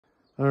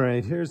All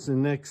right, here's the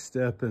next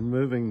step in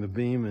moving the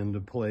beam into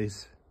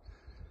place.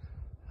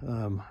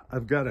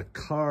 I've got a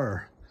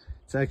car.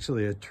 It's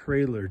actually a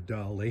trailer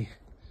dolly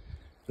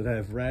that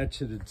I've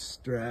ratcheted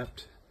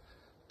strapped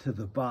to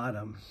the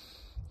bottom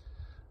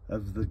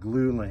of the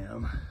glue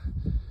lamb.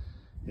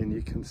 And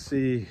you can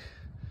see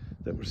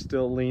that we're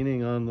still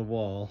leaning on the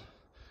wall.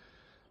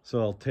 So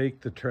I'll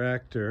take the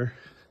tractor,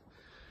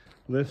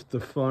 lift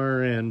the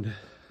far end,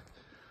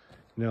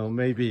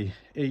 maybe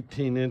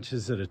 18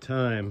 inches at a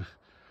time.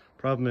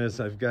 Problem is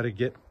I've got to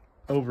get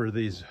over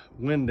these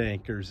wind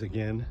anchors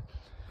again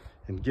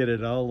and get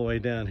it all the way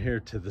down here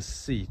to the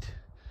seat.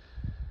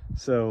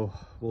 So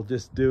we'll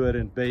just do it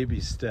in baby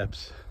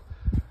steps.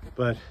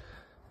 But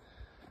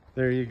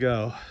there you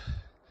go.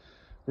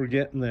 We're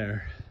getting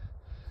there.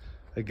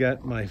 I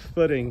got my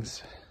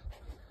footings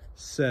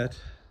set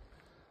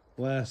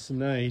last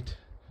night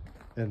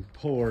and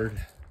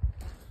poured,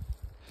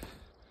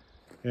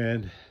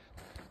 and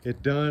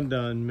it dawned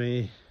on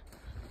me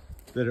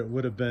that it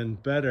would have been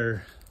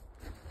better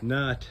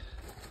not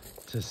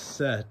to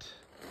set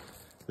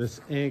this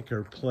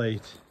anchor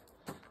plate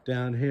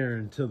down here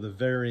until the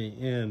very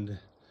end.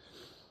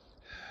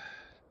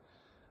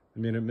 I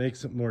mean, it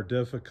makes it more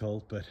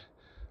difficult, but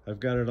I've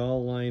got it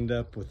all lined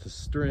up with the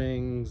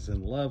strings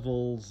and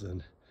levels,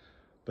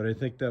 but I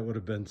think that would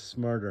have been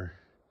smarter.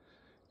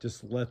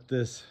 Just let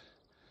this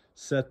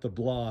set the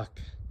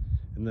block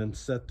and then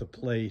set the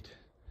plate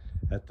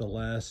at the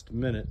last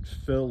minute,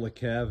 fill the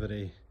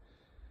cavity,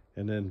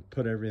 and then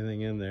put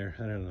everything in there.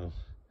 I don't know.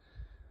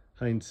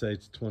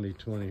 Hindsight's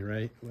 20/20,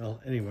 right?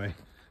 Well, anyway,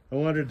 I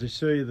wanted to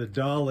show you the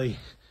dolly.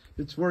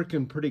 It's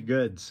working pretty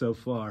good so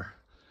far.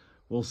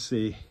 We'll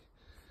see.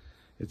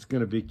 It's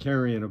going to be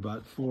carrying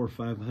about 400 or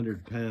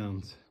 500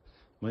 pounds.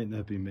 Might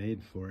not be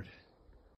made for it.